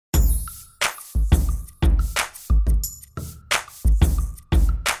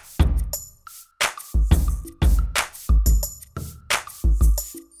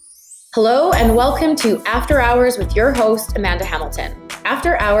Hello and welcome to After Hours with your host, Amanda Hamilton.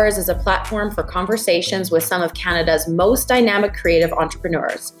 After Hours is a platform for conversations with some of Canada's most dynamic creative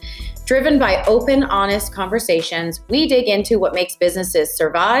entrepreneurs. Driven by open, honest conversations, we dig into what makes businesses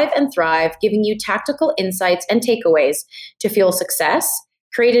survive and thrive, giving you tactical insights and takeaways to fuel success,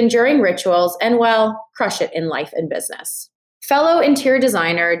 create enduring rituals, and, well, crush it in life and business. Fellow interior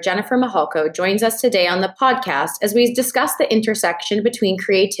designer Jennifer Mihalko joins us today on the podcast as we discuss the intersection between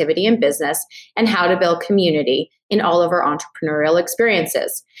creativity and business and how to build community in all of our entrepreneurial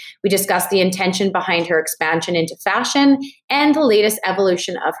experiences. We discuss the intention behind her expansion into fashion and the latest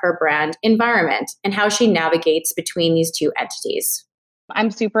evolution of her brand Environment and how she navigates between these two entities.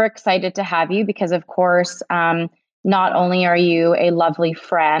 I'm super excited to have you because, of course, not only are you a lovely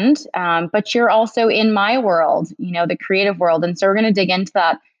friend, but you're also in my world, the creative world. And so we're going to dig into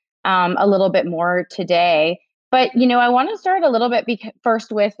that a little bit more today. But, I want to start a little bit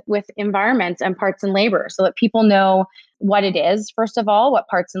first with environments and parts and labor so that people know what it is, first of all, what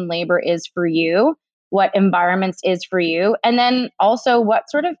parts and labor is for you, what environments is for you, and then also what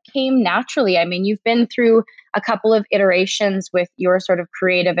sort of came naturally. I mean, you've been through a couple of iterations with your sort of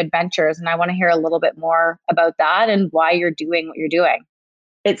creative adventures, and I want to hear a little bit more about that and why you're doing what you're doing.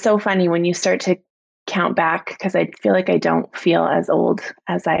 It's so funny when you start to count back, because I feel like I don't feel as old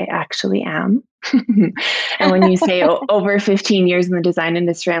as I actually am. And when you say over 15 years in the design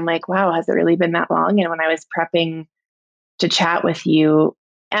industry, I'm like, wow, has it really been that long? And when I was prepping to chat with you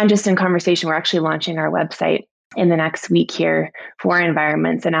and just in conversation, we're actually launching our website in the next week here for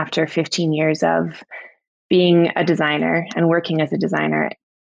Environments. And after 15 years of being a designer and working as a designer,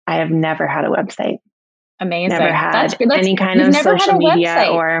 I have never had a website. Amazing. Never had any kind of social media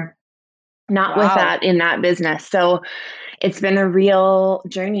or not with that in that business. So it's been a real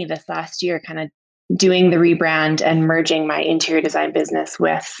journey this last year, kind of doing the rebrand and merging my interior design business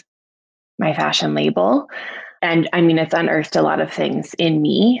with my fashion label. And I mean, it's unearthed a lot of things in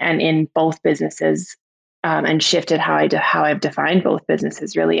me and in both businesses, and shifted how I've defined both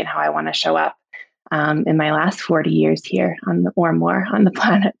businesses really, and how I want to show up in my last 40 years here or more on the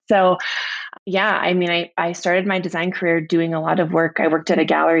planet. So yeah, I mean, I started my design career doing a lot of work. I worked at a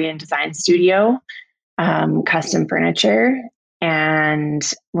gallery and design studio, custom furniture. And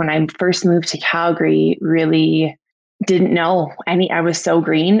when I first moved to Calgary, really didn't know I was so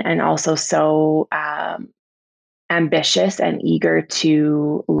green and also so ambitious and eager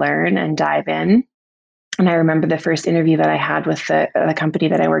to learn and dive in. And I remember the first interview that I had with the company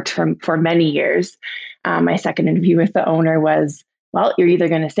that I worked for many years. My second interview with the owner was, well, you're either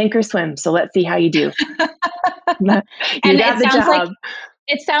going to sink or swim. So let's see how you do. You got the job.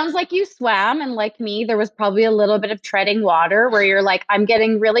 It sounds like you swam, and like me, there was probably a little bit of treading water where you're like, I'm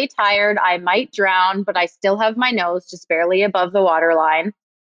getting really tired. I might drown, but I still have my nose just barely above the waterline.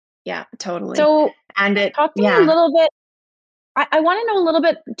 Yeah, totally. So talk to me a little bit. I want to know a little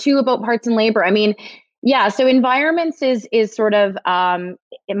bit too about parts and labor. I mean, yeah. So environments is sort of,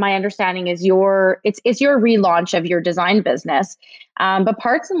 in my understanding, is it's your relaunch of your design business. But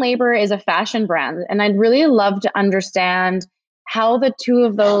parts and labor is a fashion brand, and I'd really love to understand how the two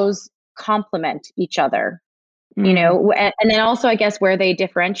of those complement each other. And then also, I guess, where they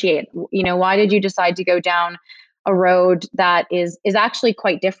differentiate. Why did you decide to go down a road that is actually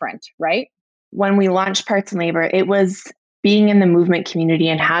quite different, right? When we launched Parts and Labor, it was being in the movement community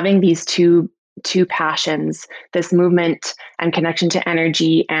and having these two passions, this movement and connection to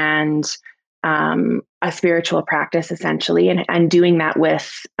energy and a spiritual practice, essentially, and doing that with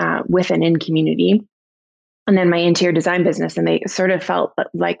an in community. And then my interior design business, and they sort of felt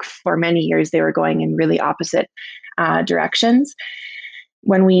like for many years they were going in really opposite directions.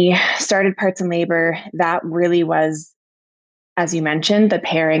 When we started Parts and Labor, that really was, as you mentioned, the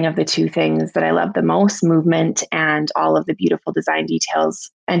pairing of the two things that I love the most, movement and all of the beautiful design details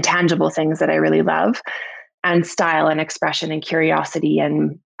and tangible things that I really love, and style and expression and curiosity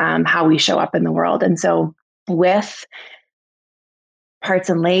and how we show up in the world. And so with Parts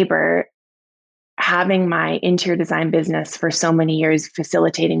and Labor, having my interior design business for so many years,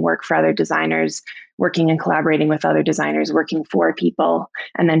 facilitating work for other designers, working and collaborating with other designers, working for people,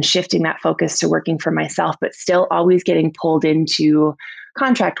 and then shifting that focus to working for myself, but still always getting pulled into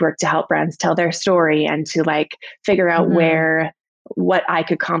contract work to help brands tell their story and to figure out what I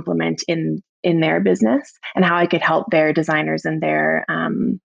could complement in their business and how I could help their designers and their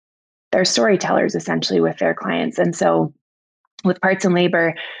storytellers essentially with their clients. And so with Parts and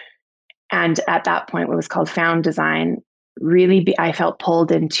Labor, and at that point, what was called Found Design, I felt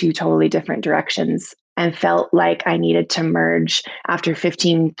pulled in two totally different directions and felt like I needed to merge after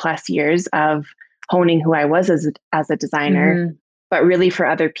 15 plus years of honing who I was as a designer But really for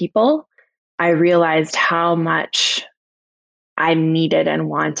other people, I realized how much I needed and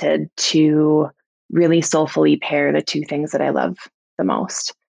wanted to really soulfully pair the two things that I love the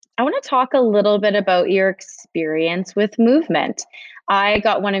most. I want to talk a little bit about your experience with movement. I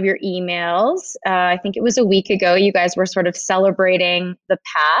got one of your emails. I think it was a week ago. You guys were sort of celebrating the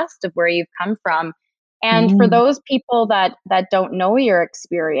past of where you've come from. And for Mm. those people that don't know your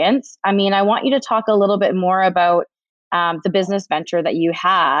experience, I mean, I want you to talk a little bit more about the business venture that you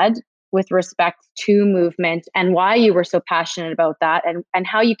had with respect to movement and why you were so passionate about that and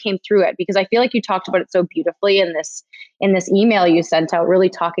how you came through it. Because I feel like you talked about it so beautifully in this email you sent out, really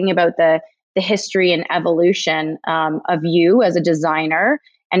talking about the history and evolution of you as a designer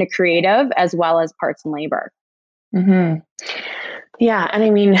and a creative, as well as parts and labor. Hmm. Yeah. And I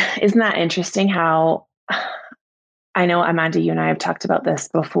mean, isn't that interesting how I know, Amanda, you and I have talked about this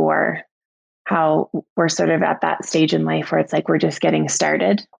before, how we're sort of at that stage in life where it's like we're just getting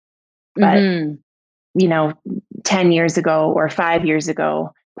started. But, Mm-hmm. 10 years ago or 5 years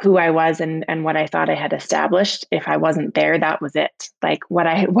ago, who I was and what I thought I had established, if I wasn't there, that was it. Like what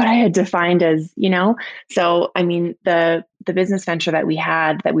I had defined as, So I mean, the business venture that we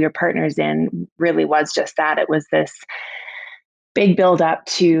had that we were partners in really was just that. It was this big build up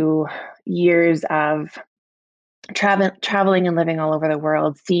to years of traveling and living all over the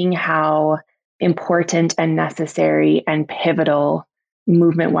world, seeing how important and necessary and pivotal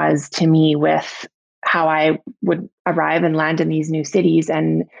movement was to me with how I would arrive and land in these new cities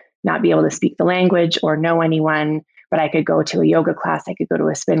and not be able to speak the language or know anyone, but I could go to a yoga class, I could go to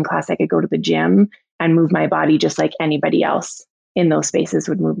a spin class, I could go to the gym and move my body just like anybody else in those spaces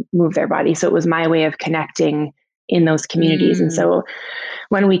would move their body. So it was my way of connecting in those communities. And Mm. so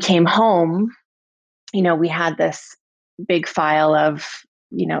when we came home, we had this big file of,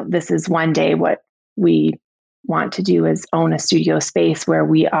 this is one day what we want to do is own a studio space where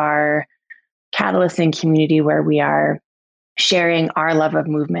we are catalysting community, where we are sharing our love of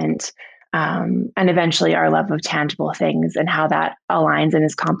movement, and eventually our love of tangible things and how that aligns and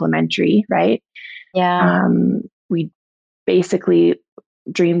is complementary, right? Yeah. We basically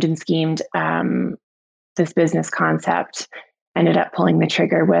dreamed and schemed this business concept, ended up pulling the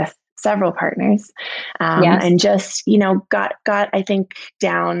trigger with several partners, Yes. and just got I think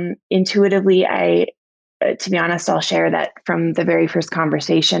down intuitively. I To be honest, I'll share that from the very first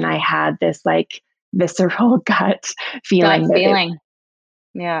conversation I had this like visceral gut Gut feeling feeling.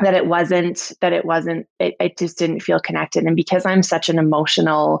 Yeah. it just didn't feel connected. And because I'm such an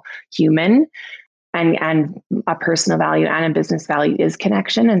emotional human, and a personal value and a business value is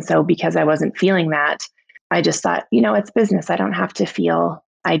connection. And so because I wasn't feeling that, I just thought, it's business. I don't have to feel.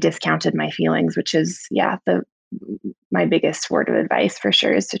 I discounted my feelings, which is, yeah, the my biggest word of advice for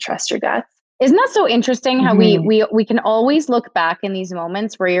sure is to trust your guts. Isn't that so interesting how we Mm-hmm. we we can always look back in these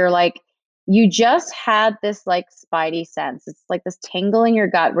moments where you're like, you just had this like spidey sense. It's like this tingle in your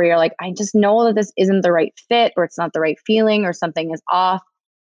gut where you're like, I just know that this isn't the right fit or it's not the right feeling or something is off.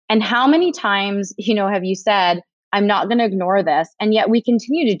 And how many times, have you said, I'm not going to ignore this, and yet we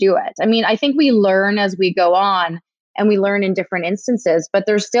continue to do it? I mean, I think we learn as we go on and we learn in different instances, but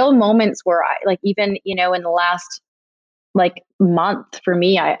there's still moments where I like, even, in the last like month for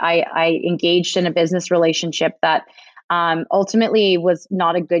me, I engaged in a business relationship that ultimately was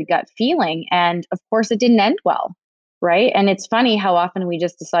not a good gut feeling. And of course, it didn't end well. Right. And it's funny how often we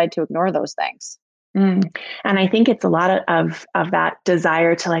just decide to ignore those things. Mm. And I think it's a lot of that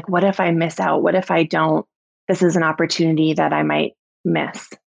desire to like, what if I miss out? What if I don't? This is an opportunity that I might miss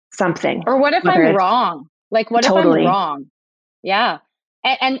something, Or what if whether I'm it's wrong? Like, what if I'm totally. wrong? Yeah.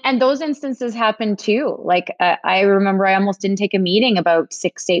 And those instances happen too. Like I remember I almost didn't take a meeting about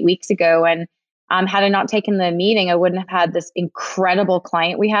 6 to 8 weeks ago, and had I not taken the meeting, I wouldn't have had this incredible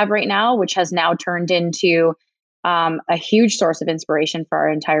client we have right now, which has now turned into a huge source of inspiration for our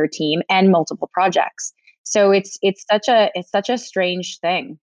entire team and multiple projects. So it's such a strange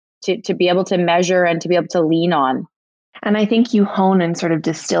thing to be able to measure and to be able to lean on. And I think you hone and sort of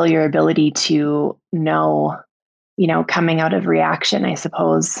distill your ability to know, coming out of reaction, I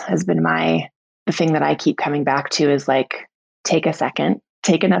suppose, has been the thing that I keep coming back to is like, take a second,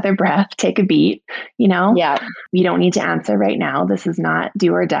 take another breath, take a beat, Yeah. you don't need to answer right now. This is not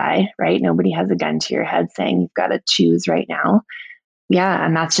do or die, right? Nobody has a gun to your head saying you've got to choose right now. Yeah.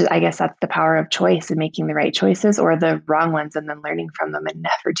 And I guess that's the power of choice and making the right choices or the wrong ones and then learning from them and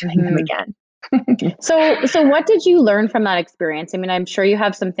never doing them Mhm. again. So what did you learn from that experience? I mean, I'm sure you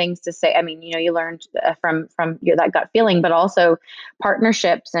have some things to say. I mean, you learned from that gut feeling, but also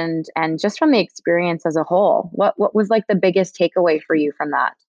partnerships and just from the experience as a whole. What was like the biggest takeaway for you from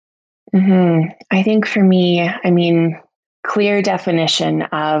that? I think for me, I mean, clear definition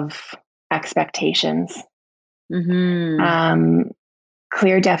of expectations. Mm-hmm.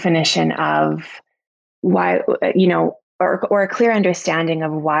 Clear definition of why, you know, or a clear understanding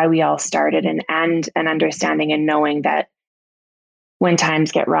of why we all started, and an understanding and knowing that when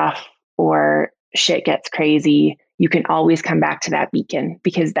times get rough or shit gets crazy, you can always come back to that beacon,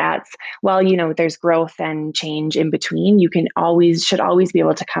 because that's, well, you know, there's growth and change in between. You should always be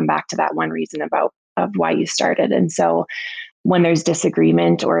able to come back to that one reason of why you started. And so when there's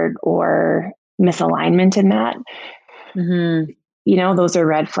disagreement or misalignment in that, Mm-hmm. you know, those are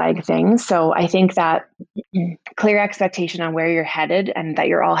red flag things. So I think that clear expectation on where you're headed, and that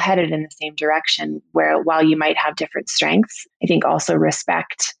you're all headed in the same direction, where while you might have different strengths, I think also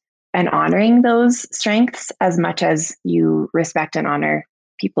respect and honoring those strengths as much as you respect and honor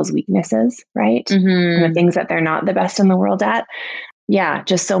people's weaknesses, right? And the Mm-hmm. things that they're not the best in the world at. Yeah,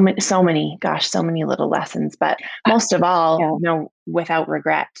 just so many, gosh, so many little lessons, but most of all, Yeah. you know, without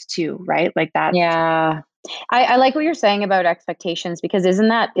regret too, right? Like that. Yeah. I like what you're saying about expectations, because isn't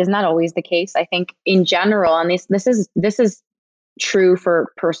that always the case? I think in general, and this is true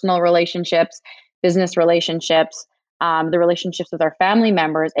for personal relationships, business relationships, the relationships with our family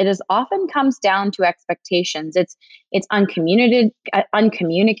members. It is often comes down to expectations. It's uncommunicated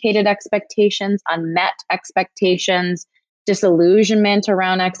expectations, unmet expectations, disillusionment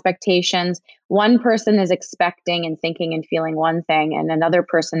around expectations. One person is expecting and thinking and feeling one thing, and another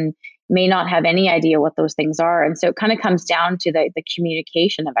person may not have any idea what those things are. And so it kind of comes down to the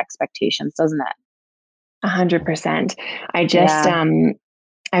communication of expectations, doesn't it? 100%. I just Yeah.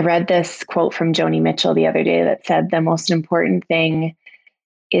 I read this quote from Joni Mitchell the other day that said, the most important thing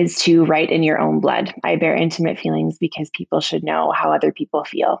is to write in your own blood. I bear intimate feelings because people should know how other people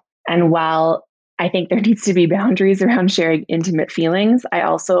feel. And while I think there needs to be boundaries around sharing intimate feelings, I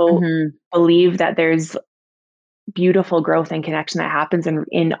also Mm-hmm. believe that there's beautiful growth and connection that happens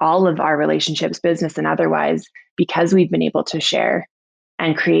in all of our relationships, business and otherwise, because we've been able to share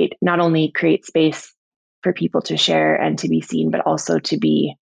and not only create space for people to share and to be seen, but also to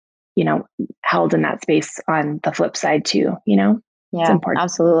be, you know, held in that space on the flip side too, you know? It's Yeah,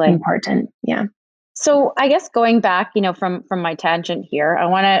 absolutely. important. Yeah. So I guess going back, from my tangent here, I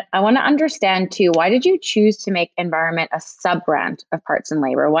want to understand too, why did you choose to make Environment a sub brand of Parts and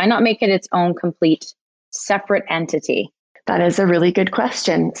Labor? Why not make it its own complete separate entity? That is a really good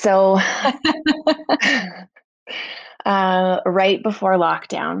question. So, right before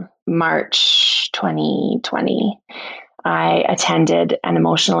lockdown, March 2020, I attended an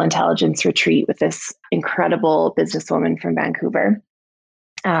emotional intelligence retreat with this incredible businesswoman from Vancouver,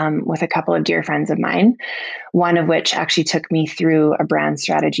 with a couple of dear friends of mine, one of which actually took me through a brand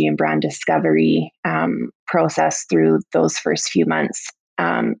strategy and brand discovery process through those first few months,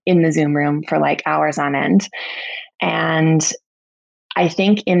 in the Zoom room for like hours on end. And I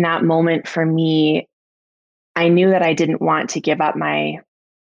think in that moment for me, I knew that I didn't want to give up my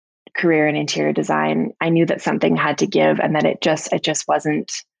career in interior design. I knew that something had to give, and that it just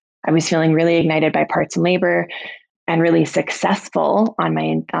wasn't. I was feeling really ignited by Parts and Labor and really successful on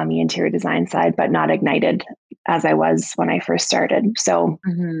the interior design side, but not ignited as I was when I first started. So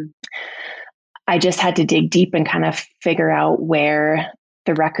Mm-hmm. I just had to dig deep and kind of figure out where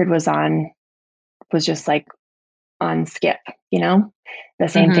the record was just like on skip, you know? The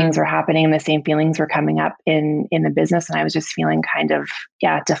same things Mm-hmm. were happening, the same feelings were coming up in the business, and I was just feeling kind of,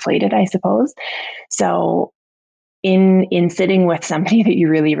 yeah, deflated, I suppose. So in sitting with somebody that you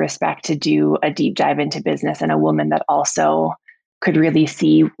really respect to do a deep dive into business, and a woman that also could really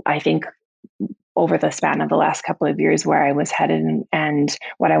see, I think, over the span of the last couple of years where I was headed, and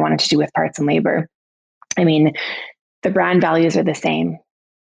what I wanted to do with Parts and Labor. I mean, the brand values are the same.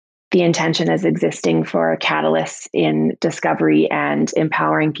 The intention is existing for catalysts in discovery and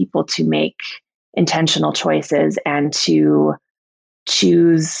empowering people to make intentional choices and to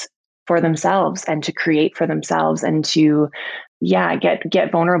choose for themselves and to create for themselves, and to, yeah,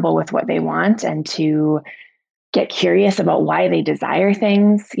 get vulnerable with what they want, and to get curious about why they desire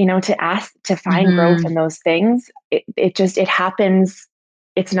things, you know, to ask, to find growth Mm-hmm. in those things. It happens.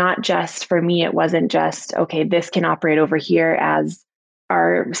 It's not just for me. It wasn't just, okay, this can operate over here as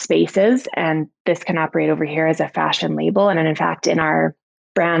our spaces, and this can operate over here as a fashion label. And in fact, in our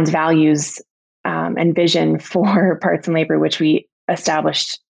brand values, and vision for Parts and Labor, which we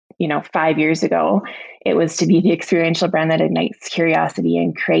established, you know, 5 years ago, it was to be the experiential brand that ignites curiosity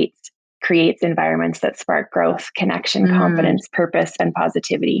and creates environments that spark growth, connection, Mm-hmm. confidence, purpose, and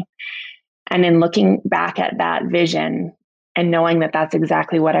positivity. And in looking back at that vision and knowing that that's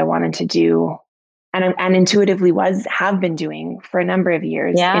exactly what I wanted to do, and intuitively have been doing for a number of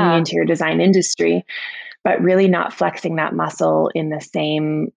years in the Yeah. interior design industry, but really not flexing that muscle in the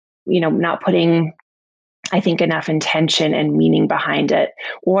same, not putting, I think, enough intention and meaning behind it,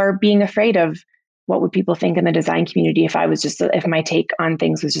 or being afraid of what would people think in the design community if my take on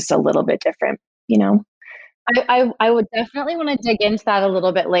things was just a little bit different, you know? I would definitely want to dig into that a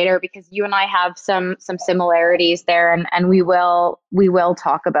little bit later, because you and I have some similarities there, and we will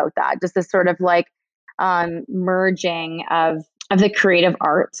talk about that. Just this sort of like merging of the creative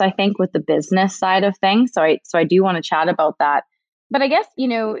arts, I think, with the business side of things. So I do want to chat about that. But I guess,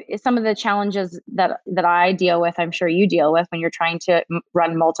 some of the challenges that I deal with, I'm sure you deal with when you're trying to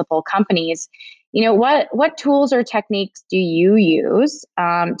run multiple companies. What tools or techniques do you use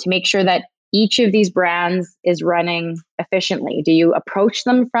to make sure that each of these brands is running efficiently? Do you approach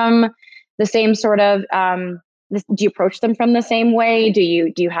them from the same sort of do you approach them from the same way? Do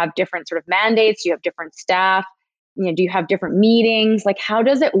you have different sort of mandates? Do you have different staff? Do you have different meetings? Like, how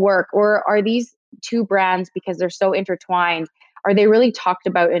does it work? Or are these two brands, because they're so intertwined, are they really talked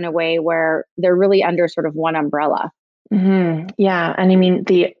about in a way where they're really under sort of one umbrella? Mm-hmm. Yeah. And I mean,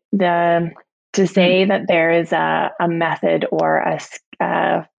 to say that there is a method or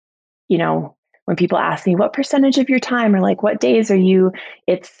when people ask me what percentage of your time, or like, what days are you,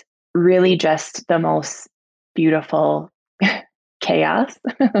 it's really just the most beautiful chaos,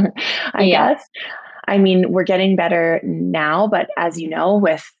 I Yeah. guess. I mean, we're getting better now, but as you know,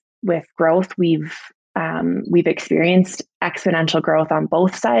 with growth, we've experienced exponential growth on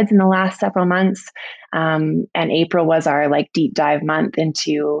both sides in the last several months. And April was our like deep dive month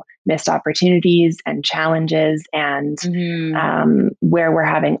into missed opportunities and challenges, and where we're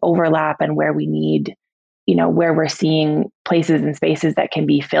having overlap and where we need, where we're seeing places and spaces that can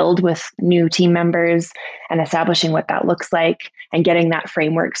be filled with new team members, and establishing what that looks like and getting that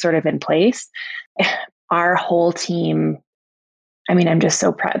framework sort of in place. Our whole team, I mean, I'm just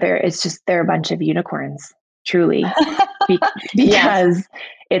so proud. They're a bunch of unicorns, truly, because Yes.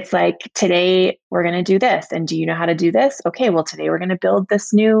 it's like, today we're going to do this. And do you know how to do this? Okay, well, today we're going to build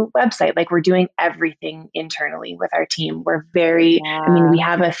this new website. Like, we're doing everything internally with our team. I mean, we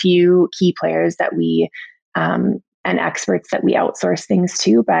have a few key players that and experts that we outsource things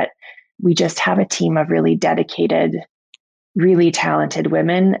to, but we just have a team of really dedicated, really talented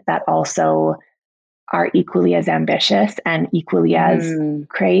women that also are equally as ambitious and equally as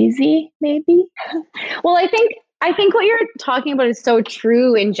crazy, maybe. Well, I think what you're talking about is so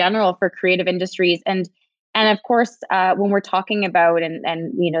true in general for creative industries, and of course, when we're talking about, and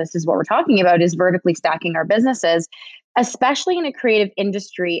this is what we're talking about, is vertically stacking our businesses, especially in a creative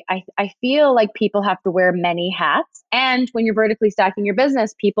industry. I feel like people have to wear many hats, and when you're vertically stacking your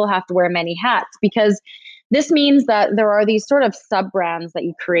business, people have to wear many hats, because this means that there are these sort of sub brands that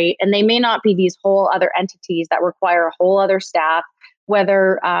you create, and they may not be these whole other entities that require a whole other staff,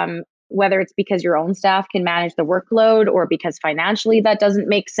 whether it's because your own staff can manage the workload, or because financially that doesn't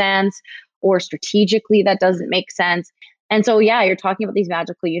make sense, or strategically that doesn't make sense. And so, yeah, you're talking about these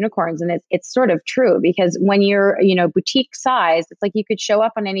magical unicorns, and it's sort of true, because when you're, boutique size, it's like you could show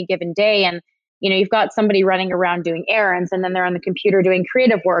up on any given day, and you've got somebody running around doing errands, and then they're on the computer doing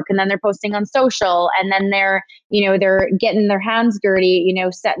creative work, and then they're posting on social, and then they're getting their hands dirty,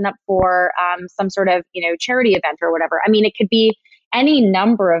 setting up for some sort of, charity event or whatever. I mean, it could be any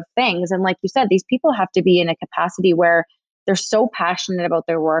number of things. And like you said, these people have to be in a capacity where they're so passionate about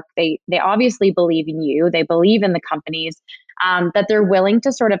their work. They obviously believe in you. They believe in the companies, that they're willing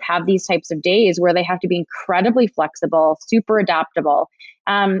to sort of have these types of days where they have to be incredibly flexible, super adaptable.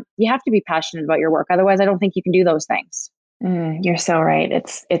 You have to be passionate about your work. Otherwise, I don't think you can do those things. You're so right.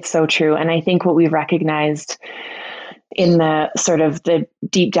 It's so true. And I think what we've recognized in the sort of the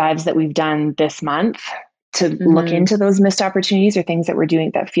deep dives that we've done this month to look into those missed opportunities or things that we're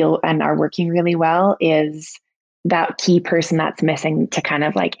doing that feel and are working really well is that key person that's missing to kind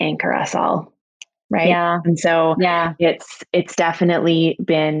of like anchor us all. Right. Yeah. And so Yeah. it's definitely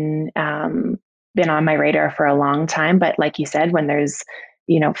been on my radar for a long time. But like you said, when there's,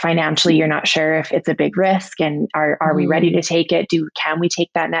 financially, you're not sure if it's a big risk, and are we ready to take it? Can we take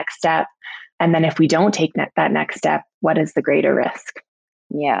that next step? And then if we don't take that next step, what is the greater risk?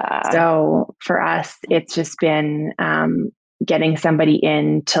 Yeah. So for us, it's just been getting somebody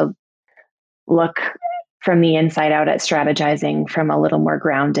in to look from the inside out at strategizing from a little more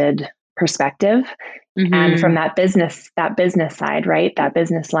grounded perspective, and from that business side, right? That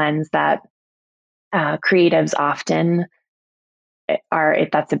business lens that creatives often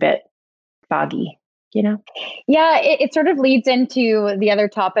that's a bit foggy, Yeah, it sort of leads into the other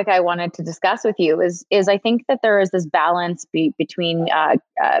topic I wanted to discuss with you is I think that there is this balance between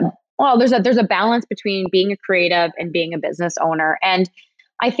well, there's a balance between being a creative and being a business owner. And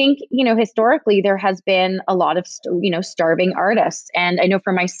I think, historically there has been a lot of, starving artists. And I know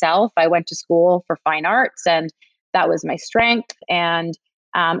for myself, I went to school for fine arts and that was my strength. And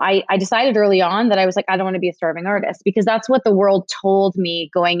I decided early on that I was like, I don't want to be a starving artist because that's what the world told me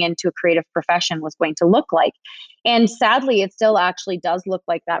going into a creative profession was going to look like. And sadly, it still actually does look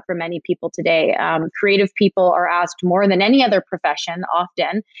like that for many people today. Creative people are asked more than any other profession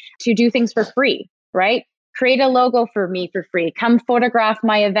often to do things for free, right? Create a logo for me for free. Come photograph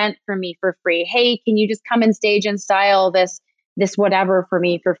my event for me for free. Hey, can you just come and stage and style this whatever for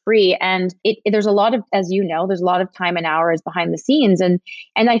me for free? And there's a lot of, as you know, there's a lot of time and hours behind the scenes. And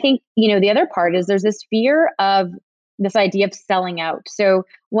I think, the other part is there's this fear of this idea of selling out. So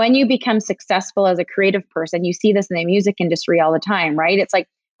when you become successful as a creative person, you see this in the music industry all the time, right? It's like,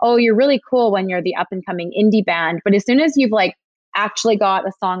 oh, you're really cool when you're the up and coming indie band, but as soon as you've like actually got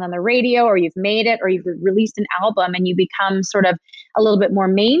a song on the radio or you've made it or you've released an album and you become sort of a little bit more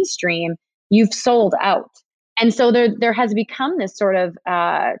mainstream, you've sold out. And so there has become this sort of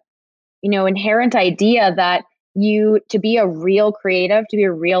inherent idea that to be a real creative, to be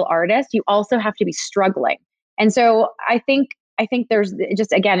a real artist, you also have to be struggling. And so I think there's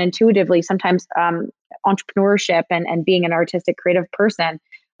just, again, intuitively sometimes entrepreneurship and being an artistic creative person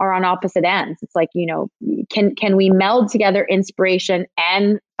are on opposite ends. It's like, can we meld together inspiration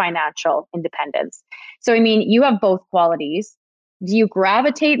and financial independence? So, I mean, you have both qualities. Do you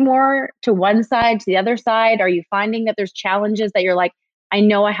gravitate more to one side, to the other side? Are you finding that there's challenges that you're like, I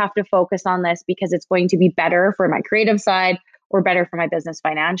know I have to focus on this because it's going to be better for my creative side or better for my business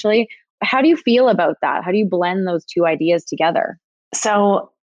financially? How do you feel about that? How do you blend those two ideas together?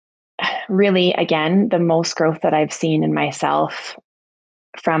 So really, again, the most growth that I've seen in myself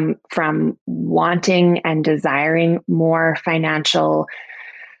from wanting and desiring more financial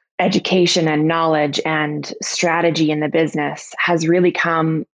education and knowledge and strategy in the business has really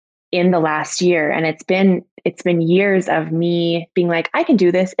come in the last year. And it's been years of me being like, I can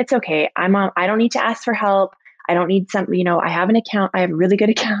do this. It's okay. I don't need to ask for help. I don't need some, I have I have a really good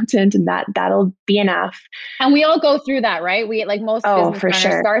accountant and that'll be enough. And we all go through that, right? We like most business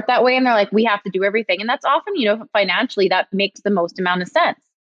owners start that way and they're like, we have to do everything. And that's often, financially that makes the most amount of sense.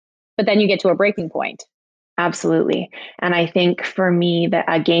 But then you get to a breaking point. Absolutely. And I think for me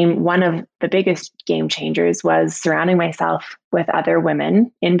one of the biggest game changers was surrounding myself with other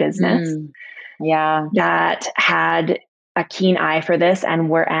women in business. Yeah. That had a keen eye for this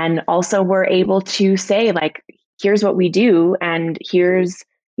and also were able to say like, here's what we do. And here's,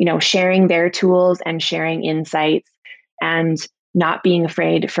 sharing their tools and sharing insights and not being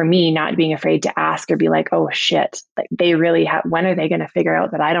afraid to ask or be like, oh shit, like they really have, when are they going to figure out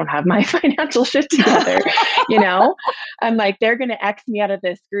that I don't have my financial shit together? I'm like, they're going to X me out of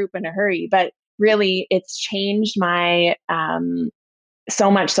this group in a hurry. But really it's changed my, so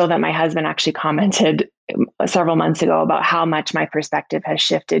much so that my husband actually commented several months ago about how much my perspective has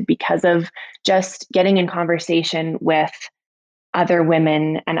shifted because of just getting in conversation with other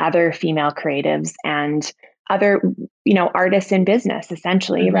women and other female creatives and other, artists in business,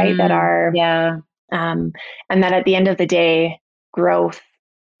 essentially, right? That are, and that at the end of the day, growth,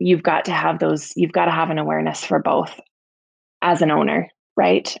 you've got to have an awareness for both as an owner,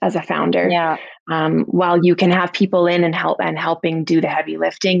 right? As a founder. Yeah. While you can have people in and helping do the heavy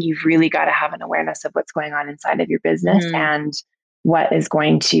lifting, you've really got to have an awareness of what's going on inside of your business and what is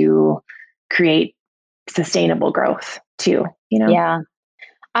going to create sustainable growth too, Yeah.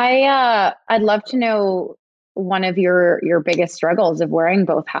 I'd love to know one of your biggest struggles of wearing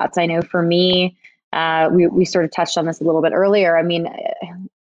both hats. I know for me, we sort of touched on this a little bit earlier. I mean,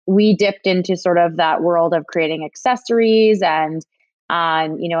 we dipped into sort of that world of creating accessories and, I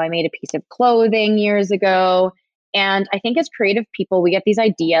made a piece of clothing years ago. And I think as creative people, we get these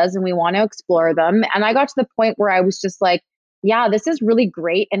ideas and we want to explore them. And I got to the point where I was just like, yeah, this is really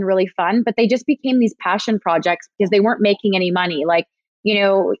great and really fun, but they just became these passion projects because they weren't making any money. Like,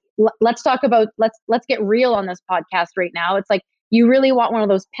 let's talk about, let's get real on this podcast right now. It's like, you really want one of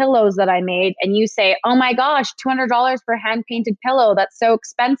those pillows that I made and you say, oh my gosh, $200 for a hand painted pillow. That's so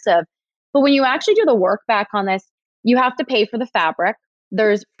expensive. But when you actually do the work back on this, you have to pay for the fabric.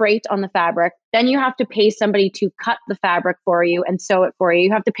 There's freight on the fabric. Then you have to pay somebody to cut the fabric for you and sew it for you.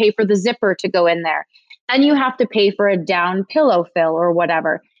 You have to pay for the zipper to go in there. Then you have to pay for a down pillow fill or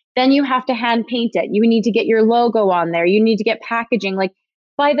whatever. Then you have to hand paint it. You need to get your logo on there. You need to get packaging. Like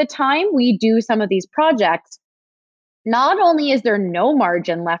by the time we do some of these projects, not only is there no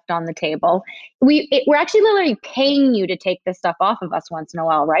margin left on the table, we're actually literally paying you to take this stuff off of us once in a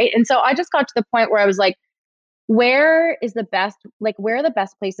while, right? And so I just got to the point where I was like, where are the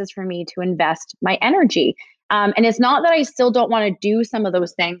best places for me to invest my energy? And it's not that I still don't want to do some of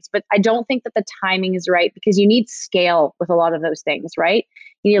those things, but I don't think that the timing is right because you need scale with a lot of those things, right?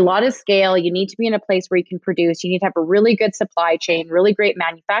 You need a lot of scale. You need to be in a place where you can produce. You need to have a really good supply chain, really great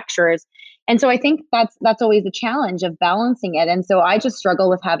manufacturers. And so I think that's always a challenge of balancing it. And so I just struggle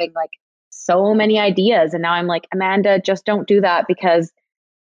with having like so many ideas. And now I'm like, Amanda, just don't do that because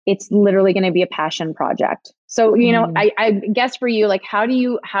it's literally going to be a passion project. So, I guess for you, like, how do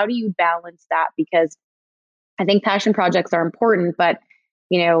you balance that? Because I think passion projects are important, but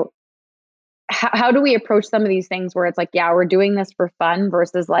how do we approach some of these things where it's like, yeah, we're doing this for fun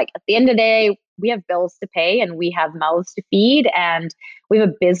versus like at the end of the day, we have bills to pay and we have mouths to feed and we have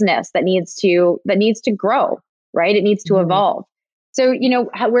a business that needs to grow, right? It needs to evolve. So,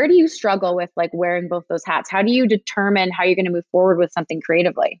 where do you struggle with like wearing both those hats? How do you determine how you're going to move forward with something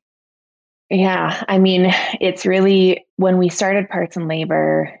creatively? Yeah, I mean, it's really when we started Parts and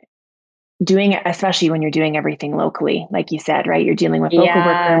Labor, doing it, especially when you're doing everything locally, like you said, right? You're dealing with local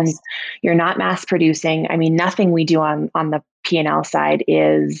workers, you're not mass producing. I mean, nothing we do on the P&L side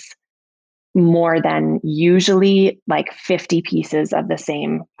is more than usually like 50 pieces of the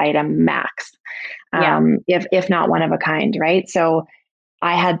same item max. If not one of a kind, right? So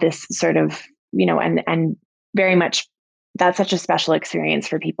I had this sort of, and very much that's such a special experience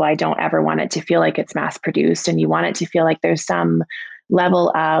for people. I don't ever want it to feel like it's mass produced, and you want it to feel like there's some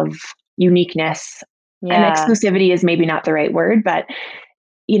level of uniqueness. And exclusivity is maybe not the right word, but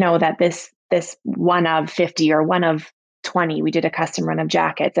that this one of 50 or one of 20, we did a custom run of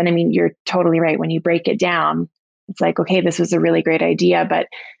jackets. And I mean, you're totally right. When you break it down, it's like, okay, this was a really great idea, but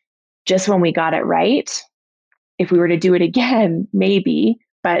just when we got it right, if we were to do it again, maybe,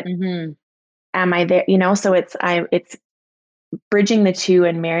 but am I there? So it's bridging the two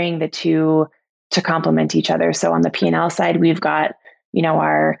and marrying the two to complement each other. So on the P&L side, we've got,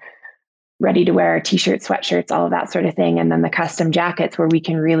 our ready to wear t-shirts, sweatshirts, all of that sort of thing. And then the custom jackets where we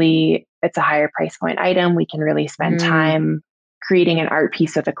can really, it's a higher price point item. We can really spend time creating an art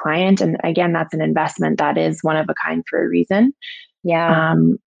piece with a client. And again, that's an investment that is one of a kind for a reason.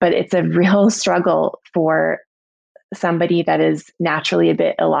 But it's a real struggle for somebody that is naturally a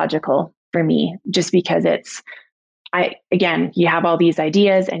bit illogical for me, just because you have all these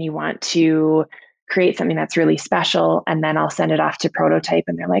ideas and you want to create something that's really special. And then I'll send it off to prototype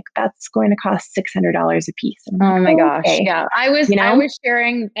and they're like, that's going to cost $600 a piece. Oh my gosh. Yeah. I was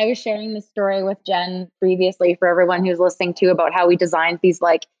sharing this story with Jen previously for everyone who's listening to about how we designed these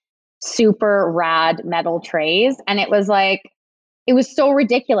like super rad metal trays. And it was so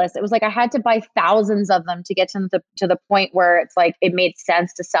ridiculous. It was like I had to buy thousands of them to get to the point where it's like it made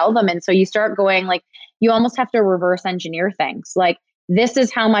sense to sell them. And so you start going like, you almost have to reverse engineer things. Like, this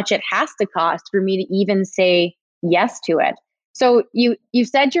is how much it has to cost for me to even say yes to it. So you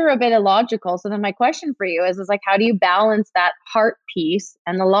said you're a bit illogical. So then my question for you is like, how do you balance that heart piece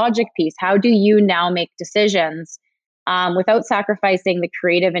and the logic piece? How do you now make decisions without sacrificing the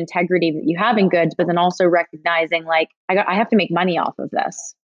creative integrity that you have in goods, but then also recognizing like, I have to make money off of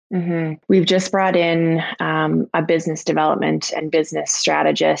this? We've just brought in a business development and business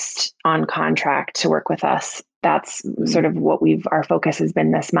strategist on contract to work with us. That's sort of what our focus has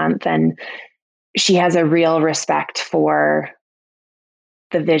been this month. And she has a real respect for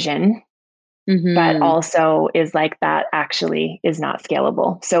the vision, but also is like, that actually is not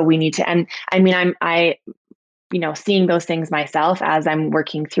scalable. So we need to, and I mean, seeing those things myself as I'm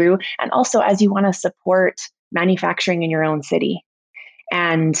working through, and also as you want to support manufacturing in your own city.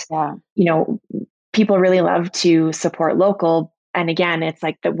 And, people really love to support local. And again, it's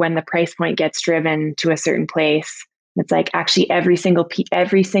like when the price point gets driven to a certain place, it's like actually every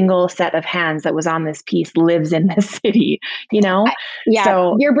single set of hands that was on this piece lives in this city,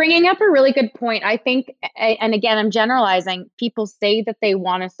 So you're bringing up a really good point. I think, and again, I'm generalizing, people say that they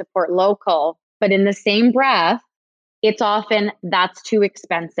want to support local, but in the same breath, it's often that's too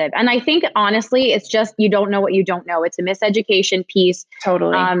expensive. And I think honestly, it's just, you don't know what you don't know. It's a miseducation piece.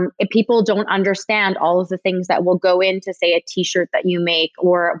 Totally. If people don't understand all of the things that will go into, say, a t-shirt that you make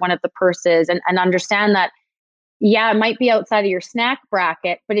or one of the purses, and understand that, it might be outside of your snack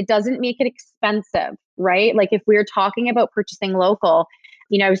bracket, but it doesn't make it expensive, right? Like if we're talking about purchasing local,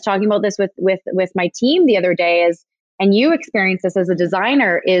 I was talking about this with my team the other day and you experience this as a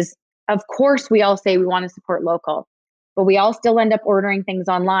designer, is of course we all say we want to support local, but we all still end up ordering things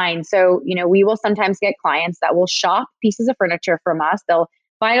online. So, we will sometimes get clients that will shop pieces of furniture from us. They'll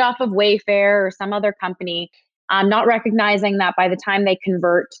buy it off of Wayfair or some other company, not recognizing that by the time they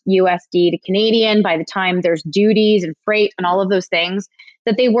convert USD to Canadian, by the time there's duties and freight and all of those things,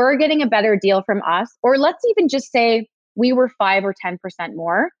 that they were getting a better deal from us. Or let's even just say we were 5 or 10%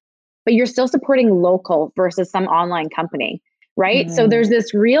 more. but you're still supporting local versus some online company, right? So Mm. there's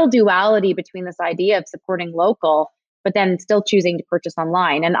this real duality between this idea of supporting local, but then still choosing to purchase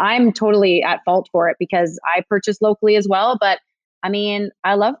online. And I'm totally at fault for it because I purchase locally as well. But I mean,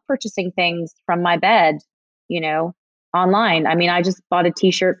 I love purchasing things from my bed, online. I mean, I just bought a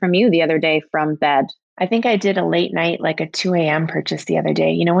t-shirt from you the other day from bed. I think I did a late night, like a 2 a.m. purchase the other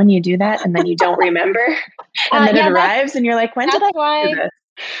day. You know, when you do that and then you don't remember and then it Yeah, arrives and you're like, when did that's I do why this?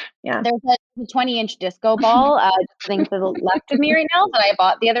 Yeah. there's a 20-inch disco ball sitting to the left of me right now that I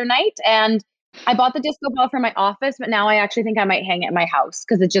bought the other night. And I bought the disco ball for my office, but now I actually think I might hang it in my house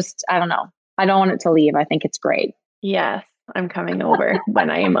because it just, I don't know. I don't want it to leave. I think it's great. Yes. I'm coming over when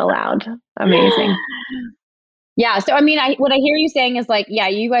I am allowed. Amazing. Yeah. So, I mean, what I hear you saying is like, yeah,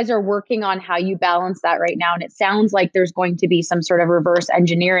 you guys are working on how you balance that right now. And it sounds like there's going to be some sort of reverse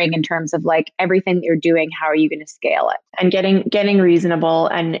engineering in terms of like everything that you're doing. How are you going to scale it? And getting reasonable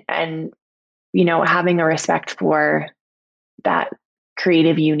and having a respect for that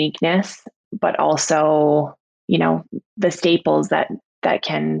creative uniqueness, but also, the staples that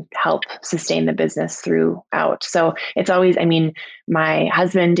can help sustain the business throughout. So it's always, I mean, my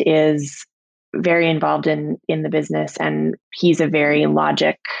husband is very involved in the business and he's a very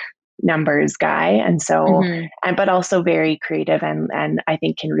logic numbers guy. And so, Mm-hmm. but also very creative and I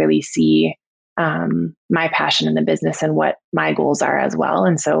think can really see my passion in the business and what my goals are as well.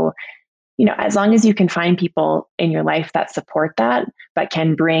 And so, as long as you can find people in your life that support that, but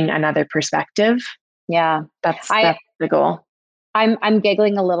can bring another perspective, Yeah. that's I, the goal. I'm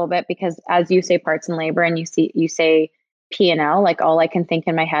giggling a little bit because as you say parts and labor and you say P&L, like all I can think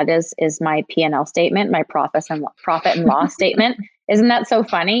in my head is my P&L statement, my profit and loss statement. Isn't that so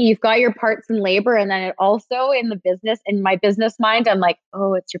funny? You've got your parts and labor, and then it also in my business mind, I'm like,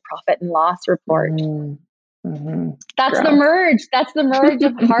 oh, it's your profit and loss report. Mm-hmm. That's Gross. the merge. That's the merge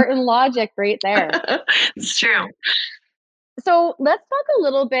of heart and logic right there. It's true. So let's talk a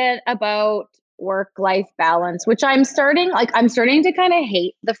little bit about work-life balance, which I'm starting to kind of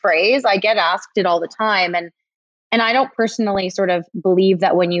hate the phrase. I get asked it all the time. And I don't personally sort of believe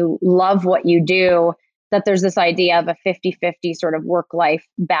that when you love what you do, that there's this idea of a 50-50 sort of work-life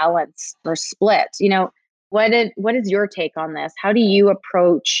balance or split. What is your take on this? How do you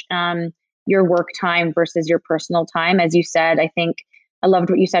approach your work time versus your personal time? As you said, I think I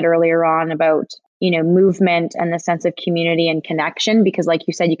loved what you said earlier on about, movement and the sense of community and connection, because like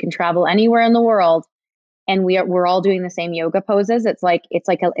you said, you can travel anywhere in the world and we're all doing the same yoga poses. It's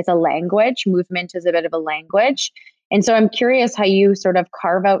a language. Movement is a bit of a language. And so I'm curious how you sort of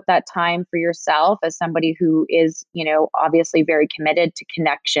carve out that time for yourself as somebody who is, obviously very committed to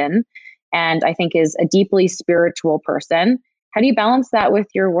connection and I think is a deeply spiritual person. How do you balance that with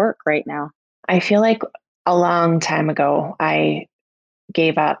your work right now? I feel like a long time ago, I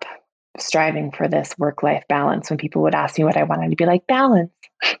gave up striving for this work-life balance. When people would ask me what I wanted to be like, balance.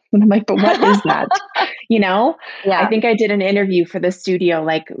 And I'm like, but what is that? I Yeah. think I did an interview for the studio,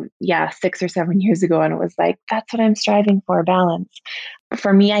 6 or 7 years ago. And it was like, that's what I'm striving for, balance.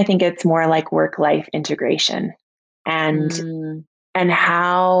 For me, I think it's more like work-life integration and, Mm, and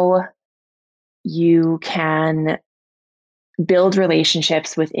how you can build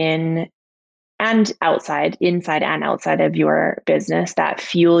relationships within and outside, inside and outside of your business that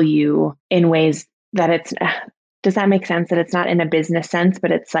fuel you in ways that does that make sense? That it's not in a business sense,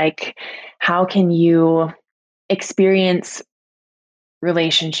 but it's like, how can you experience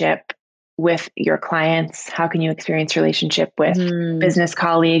relationship with your clients? How can you experience relationship with mm, business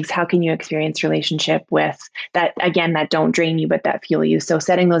colleagues? How can you experience relationship with that, again, that don't drain you, but that fuel you? So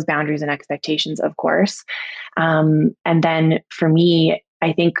setting those boundaries and expectations, of course. And then for me,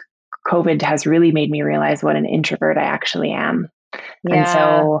 I think COVID has really made me realize what an introvert I actually am. And yeah.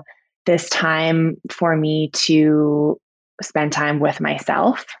 so this time for me to spend time with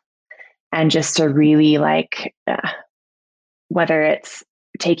myself and just to really whether it's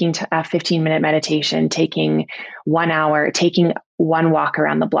taking a 15-minute meditation, taking 1 hour, taking one walk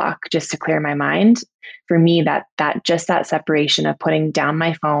around the block just to clear my mind. For me, that separation of putting down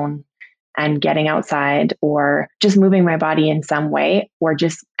my phone and getting outside or just moving my body in some way or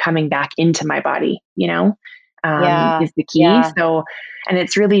just coming back into my body, Yeah. is the key. Yeah. So, and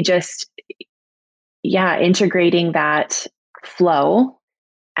it's really just, yeah, integrating that flow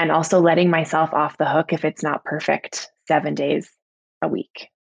and also letting myself off the hook if it's not perfect 7 days a week,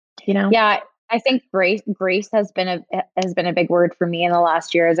 Yeah, I think grace has been a big word for me in the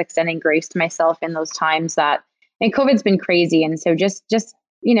last year, is extending grace to myself in those times that, and COVID's been crazy. And so just,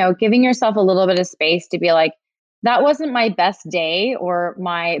 giving yourself a little bit of space to be like, that wasn't my best day or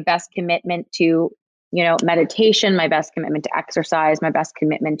my best commitment to meditation, my best commitment to exercise, my best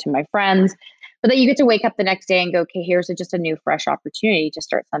commitment to my friends. But then you get to wake up the next day and go, okay, here's just a new, fresh opportunity to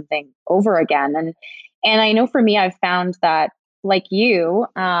start something over again. And I know for me, I've found that, like you,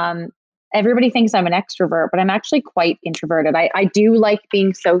 everybody thinks I'm an extrovert, but I'm actually quite introverted. I do like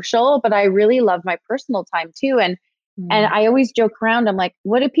being social, but I really love my personal time too. And I always joke around. I'm like,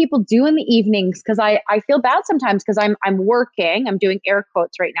 what do people do in the evenings? Because I feel bad sometimes because I'm working. I'm doing air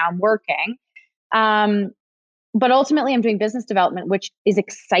quotes right now. I'm working. But ultimately, I'm doing business development, which is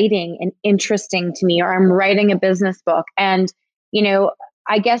exciting and interesting to me, or I'm writing a business book. And,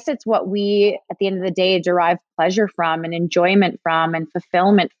 I guess it's what we, at the end of the day, derive pleasure from and enjoyment from and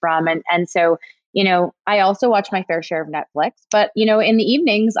fulfillment from. And so, I also watch my fair share of Netflix, but, in the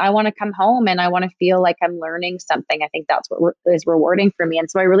evenings, I want to come home and I want to feel like I'm learning something. I think that's what is rewarding for me. And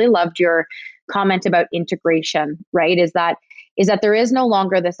so I really loved your comment about integration, right? Is that there is no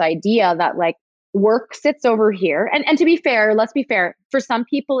longer this idea that like, work sits over here. And to be fair, let's be fair. For some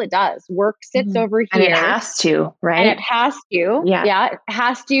people, it does. Work sits over here. And it has to, right? And it has to. Yeah. Yeah. It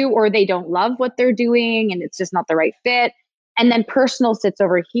has to, or they don't love what they're doing and it's just not the right fit. And then personal sits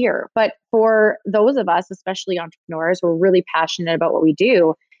over here. But for those of us, especially entrepreneurs, who are really passionate about what we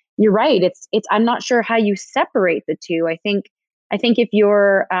do, you're right. I'm not sure how you separate the two. I think if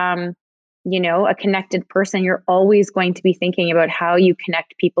you're, a connected person, you're always going to be thinking about how you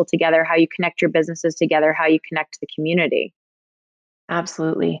connect people together, how you connect your businesses together, how you connect the community.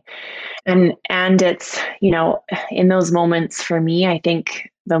 Absolutely. And it's, in those moments for me, I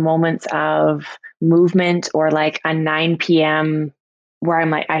think the moments of movement or like a 9 p.m. where I'm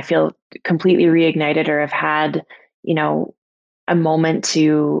like, I feel completely reignited or have had, a moment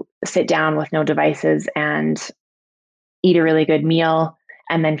to sit down with no devices and eat a really good meal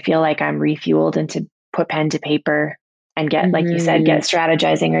and then feel like I'm refueled and to put pen to paper and get, like you said, get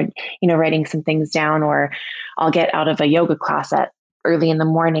strategizing or, writing some things down, or I'll get out of a yoga class at early in the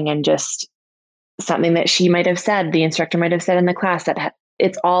morning and just something that she might have said, the instructor might have said in the class that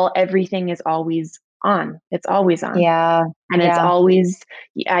everything is always on. It's always on. Yeah. And it's always,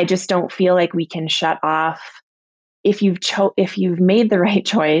 I just don't feel like we can shut off if you've made the right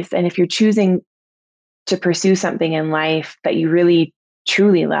choice and if you're choosing to pursue something in life that you really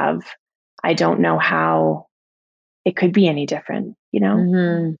truly love. I don't know how it could be any different,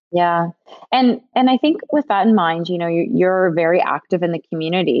 Yeah. And I think with that in mind, you're very active in the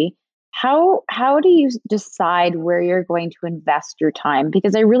community. How do you decide where you're going to invest your time?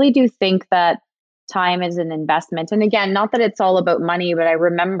 Because I really do think that time is an investment. And again, not that it's all about money, but I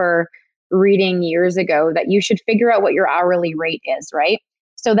remember reading years ago that you should figure out what your hourly rate is, right?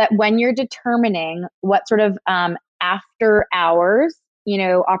 So that when you're determining what sort of after hours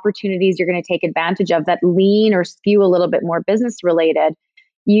opportunities you're going to take advantage of that lean or skew a little bit more business related,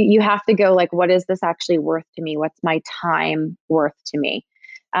 you have to go like, what is this actually worth to me? What's my time worth to me?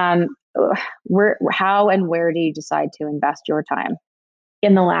 How and where do you decide to invest your time?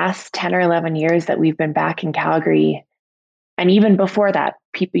 In the last 10 or 11 years that we've been back in Calgary, and even before that,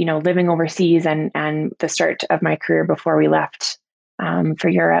 people, living overseas and the start of my career before we left for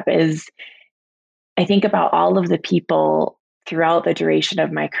Europe, is I think about all of the people throughout the duration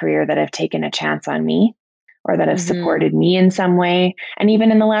of my career that have taken a chance on me or that have supported me in some way. And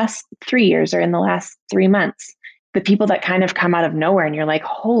even in the last 3 years or in the last 3 months, the people that kind of come out of nowhere and you're like,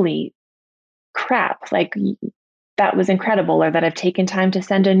 holy crap, like that was incredible, or that have taken time to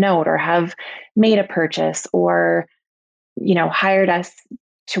send a note or have made a purchase or, hired us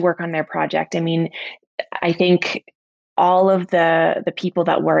to work on their project. I mean, I think all of the people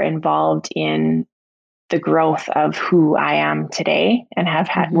that were involved in the growth of who I am today and have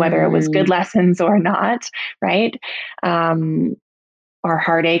had, whether it was good lessons or not, right? Or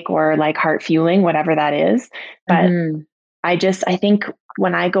heartache or like heart fueling, whatever that is. But I think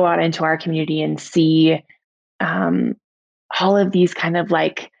when I go out into our community and see all of these kind of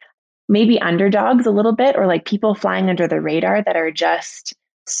like maybe underdogs a little bit, or like people flying under the radar that are just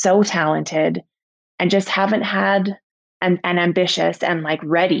so talented and just haven't had and ambitious and like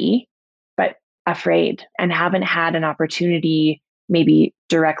ready, but afraid and haven't had an opportunity maybe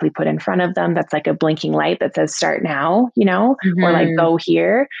directly put in front of them that's like a blinking light that says start now, or like go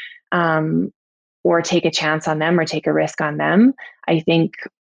here, or take a chance on them or take a risk on them. I think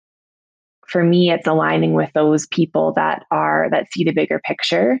for me, it's aligning with those people that see the bigger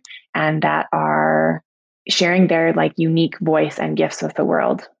picture and that are sharing their like unique voice and gifts with the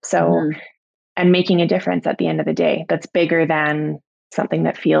world. So, and making a difference at the end of the day that's bigger than something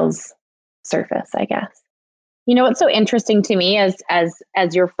that feels surface, I guess. What's so interesting to me as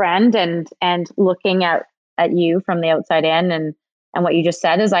your friend and looking at you from the outside in, and And what you just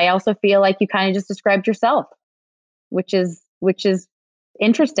said is, I also feel like you kind of just described yourself, which is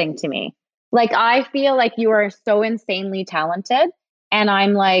interesting to me. Like, I feel like you are so insanely talented. And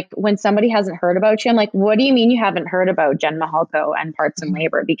I'm like, when somebody hasn't heard about you, I'm like, what do you mean you haven't heard about Jen Mahalko and Parts and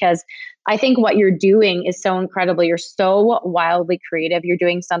Labor? Because I think what you're doing is so incredible. You're so wildly creative. You're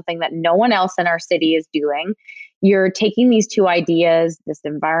doing something that no one else in our city is doing. You're taking these two ideas, this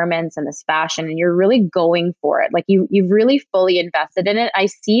environments and this fashion, and you're really going for it. Like, you've really fully invested in it. I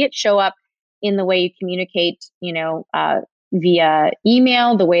see it show up in the way you communicate, via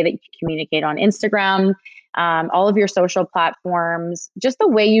email, the way that you communicate on Instagram, all of your social platforms, just the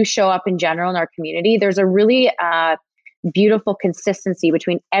way you show up in general in our community. There's a really beautiful consistency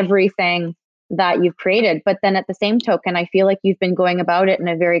between everything that you've created. But then at the same token, I feel like you've been going about it in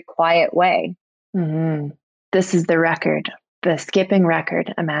a very quiet way. Mm-hmm. This is the record, the skipping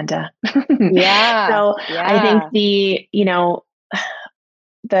record, Amanda. Yeah. So yeah. I think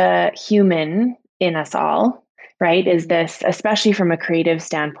the human in us all, right, is this, especially from a creative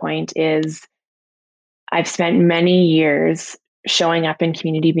standpoint, is I've spent many years showing up in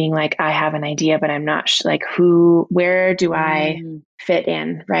community being like, I have an idea, but I'm not like where do I fit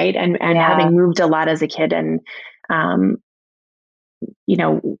in, right? And having moved a lot as a kid, and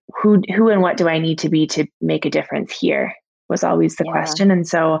who and what do I need to be to make a difference here was always the question. And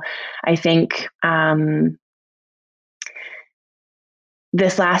so I think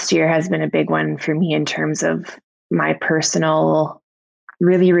this last year has been a big one for me in terms of my personal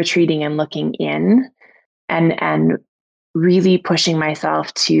really retreating and looking in, and really pushing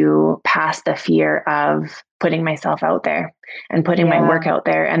myself to pass the fear of putting myself out there and putting my work out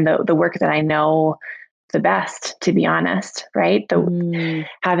there, and the work that I know the best, to be honest, right?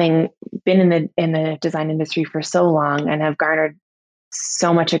 Having been in the design industry for so long and have garnered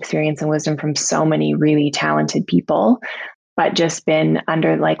so much experience and wisdom from so many really talented people, but just been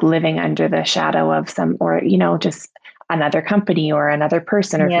living under the shadow of just another company or another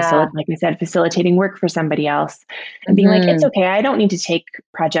person, or like I said, facilitating work for somebody else, and being like, it's okay, I don't need to take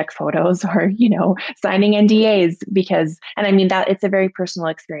project photos or, signing NDAs, and I mean that it's a very personal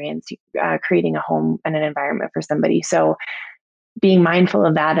experience, creating a home and an environment for somebody. So being mindful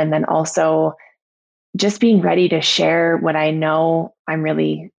of that, and then also just being ready to share what I know I'm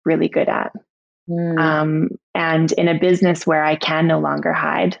really, really good at. And in a business where I can no longer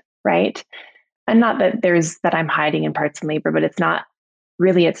hide, right? And not that I'm hiding in Parts and Labor, but it's not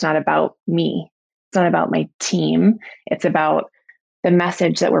about me. It's not about my team. It's about the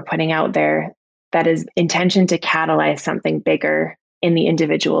message that we're putting out there that is intention to catalyze something bigger in the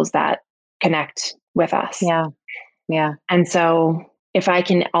individuals that connect with us. Yeah. Yeah. And so if I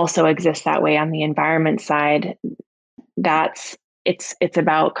can also exist that way on the environment side, it's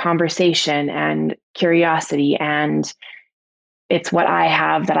about conversation and curiosity, and it's what I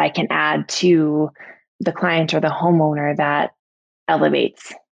have that I can add to the client or the homeowner that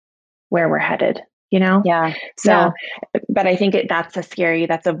elevates where we're headed, Yeah. So, but I think that's a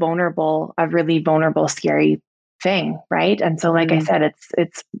really vulnerable, scary thing. Right. And so, like I said,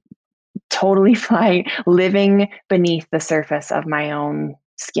 it's totally fine living beneath the surface of my own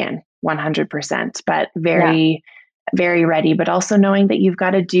skin, 100%, but very, very ready, but also knowing that you've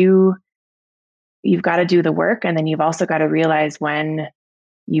got to do the work. And then you've also got to realize when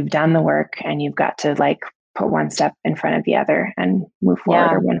you've done the work, and you've got to put one step in front of the other and move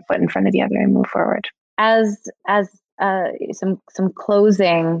forward, or one foot in front of the other and move forward. As some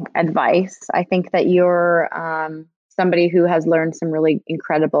closing advice, I think that you're somebody who has learned some really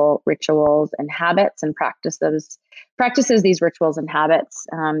incredible rituals and habits, and practices these rituals and habits.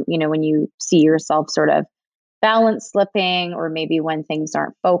 When you see yourself sort of balance slipping, or maybe when things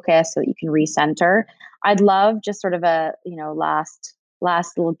aren't focused, so that you can recenter. I'd love just sort of a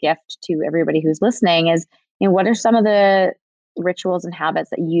last little gift to everybody who's listening is, what are some of the rituals and habits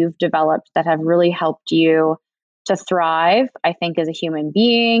that you've developed that have really helped you to thrive, I think, as a human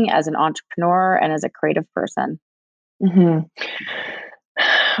being, as an entrepreneur, and as a creative person?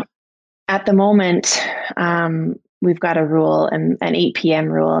 At the moment, we've got a rule, an 8 p.m.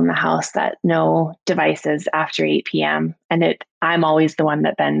 rule in the house, that no devices after 8 p.m. And I'm always the one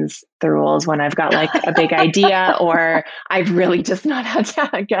that bends the rules when I've got a big idea, or I've really just not had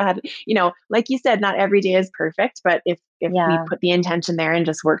to, God, like you said, not every day is perfect, but if we put the intention there and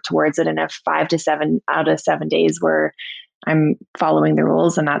just work towards it, and if 5 to 7 out of 7 days where I'm following the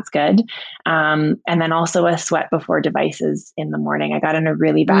rules, and that's good. And then also a sweat before devices in the morning. I got in a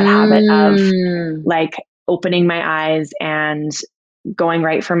really bad habit of opening my eyes and going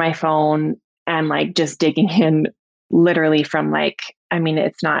right for my phone, and just digging in literally from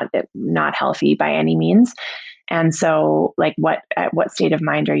it's not healthy by any means. And so like at what state of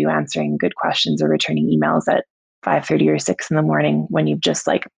mind are you answering good questions or returning emails at 5:30 or 6 in the morning when you've just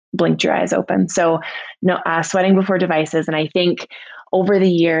like blinked your eyes open? So no, sweating before devices. And I think over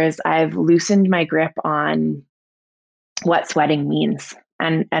the years, I've loosened my grip on what sweating means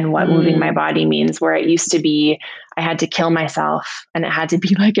and what moving my body means, where it used to be, I had to kill myself and it had to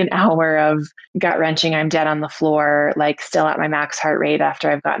be like an hour of gut wrenching. I'm dead on the floor, like still at my max heart rate after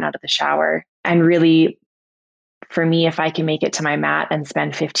I've gotten out of the shower. And really, for me, if I can make it to my mat and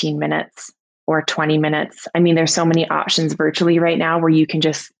spend 15 minutes or 20 minutes, I mean, there's so many options virtually right now where you can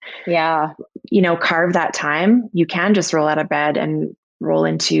just, carve that time. You can just roll out of bed and roll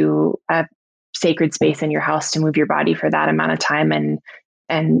into a sacred space in your house to move your body for that amount of time and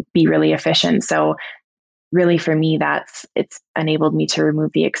be really efficient. So really for me, it's enabled me to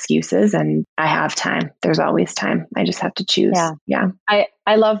remove the excuses, and I have time. There's always time. I just have to choose. Yeah.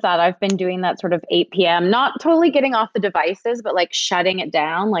 I love that. I've been doing that sort of 8 p.m., not totally getting off the devices, but like shutting it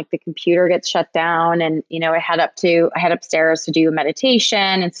down, like the computer gets shut down, and, I head upstairs to do a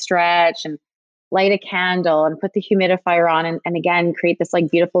meditation and stretch and light a candle and put the humidifier on and again, create this like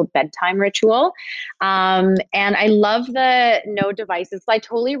beautiful bedtime ritual. And I love the no devices. So I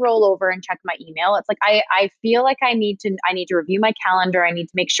totally roll over and check my email. It's like, I feel like I need to review my calendar. I need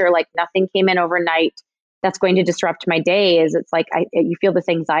to make sure like nothing came in overnight that's going to disrupt my days. It's like, you feel this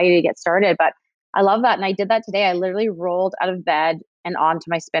anxiety to get started, but I love that. And I did that today. I literally rolled out of bed and onto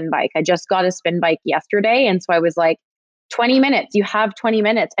my spin bike. I just got a spin bike yesterday. And so I was like, 20 minutes, you have 20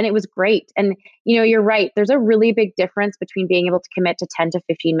 minutes. And it was great. And, you're right. There's a really big difference between being able to commit to 10 to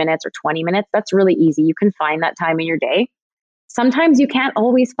 15 minutes or 20 minutes. That's really easy. You can find that time in your day. Sometimes you can't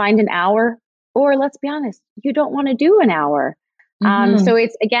always find an hour, or let's be honest, you don't want to do an hour. So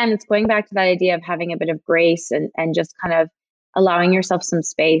it's going back to that idea of having a bit of grace and just kind of allowing yourself some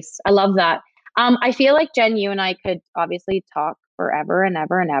space. I love that. I feel like, Jen, you and I could obviously talk forever and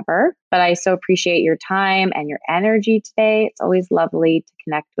ever and ever, but I so appreciate your time and your energy today. It's always lovely to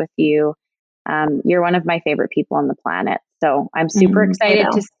connect with you. You're one of my favorite people on the planet. So I'm super excited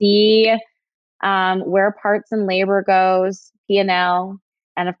to see where Parts and Labor goes, P&L.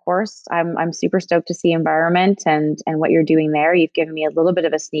 And of course, I'm super stoked to see Environment and what you're doing there. You've given me a little bit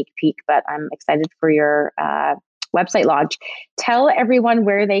of a sneak peek, but I'm excited for your website launch. Tell everyone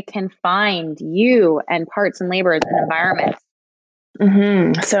where they can find you and Parts and Labor and Environment.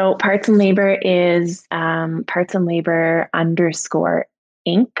 So Parts and Labor is Parts and Labor _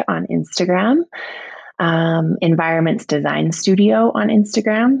 Inc. on Instagram, Environment's Design Studio on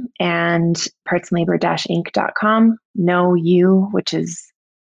Instagram, and partsandlabor-inc.com. Know you, which is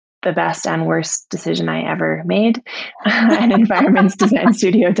the best and worst decision I ever made, and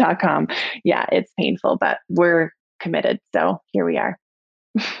environmentsdesignstudio.com. Yeah, it's painful, but we're committed. So here we are.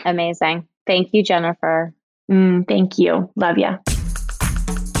 Amazing. Thank you, Jennifer. Thank you. Love ya.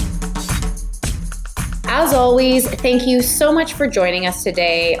 As always, thank you so much for joining us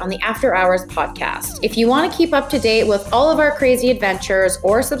today on the After Hours podcast. If you want to keep up to date with all of our crazy adventures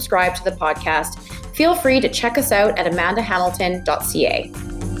or subscribe to the podcast, feel free to check us out at amandahamilton.ca.